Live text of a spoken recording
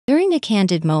During a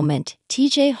candid moment,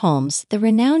 J Holmes, the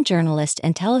renowned journalist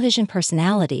and television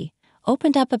personality,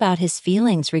 opened up about his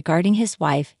feelings regarding his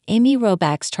wife, Amy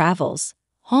Robach's travels.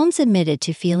 Holmes admitted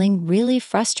to feeling really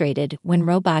frustrated when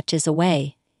Robach is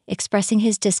away, expressing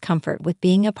his discomfort with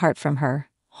being apart from her.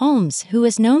 Holmes, who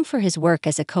is known for his work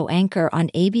as a co-anchor on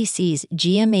ABC's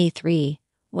GMA3,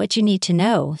 What You Need to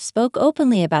Know, spoke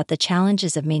openly about the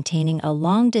challenges of maintaining a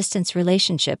long-distance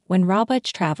relationship when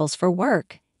Robach travels for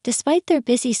work. Despite their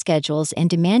busy schedules and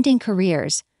demanding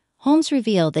careers, Holmes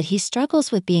revealed that he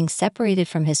struggles with being separated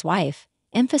from his wife,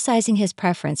 emphasizing his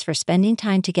preference for spending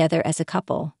time together as a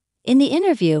couple. In the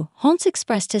interview, Holmes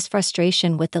expressed his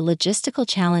frustration with the logistical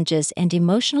challenges and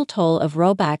emotional toll of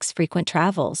Robach's frequent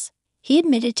travels. He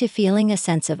admitted to feeling a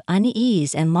sense of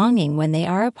unease and longing when they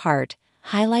are apart,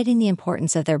 highlighting the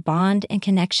importance of their bond and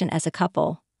connection as a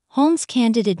couple. Holmes'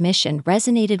 candid admission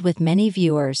resonated with many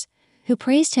viewers, who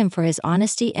praised him for his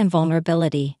honesty and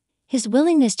vulnerability. His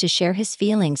willingness to share his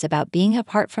feelings about being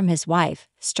apart from his wife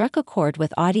struck a chord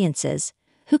with audiences,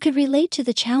 who could relate to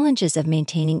the challenges of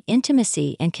maintaining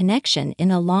intimacy and connection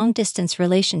in a long-distance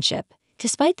relationship.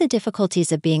 Despite the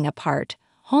difficulties of being apart,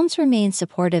 Holmes remains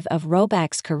supportive of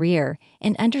Robach's career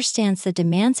and understands the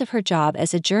demands of her job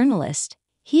as a journalist.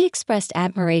 He expressed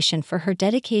admiration for her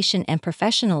dedication and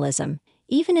professionalism,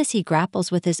 even as he grapples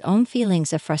with his own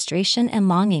feelings of frustration and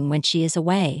longing when she is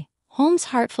away. Holmes'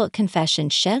 heartfelt confession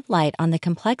shed light on the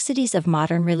complexities of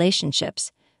modern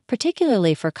relationships,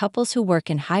 particularly for couples who work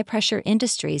in high-pressure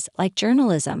industries like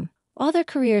journalism. While their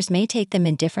careers may take them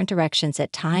in different directions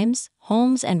at times,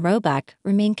 Holmes and Robach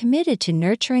remain committed to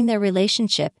nurturing their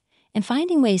relationship and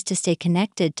finding ways to stay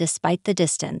connected despite the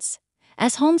distance.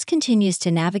 As Holmes continues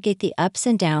to navigate the ups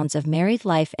and downs of married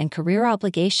life and career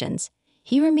obligations,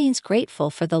 he remains grateful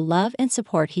for the love and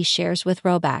support he shares with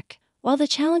Robach. While the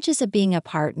challenges of being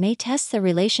apart may test their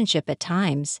relationship at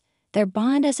times, their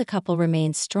bond as a couple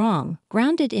remains strong,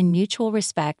 grounded in mutual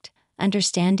respect,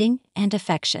 understanding, and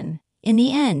affection. In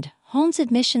the end, Holmes'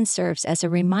 admission serves as a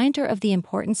reminder of the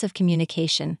importance of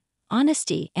communication,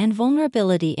 honesty, and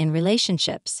vulnerability in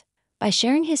relationships. By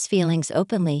sharing his feelings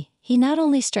openly, he not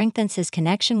only strengthens his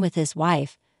connection with his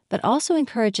wife, but also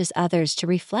encourages others to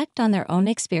reflect on their own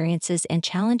experiences and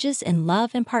challenges in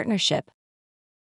love and partnership.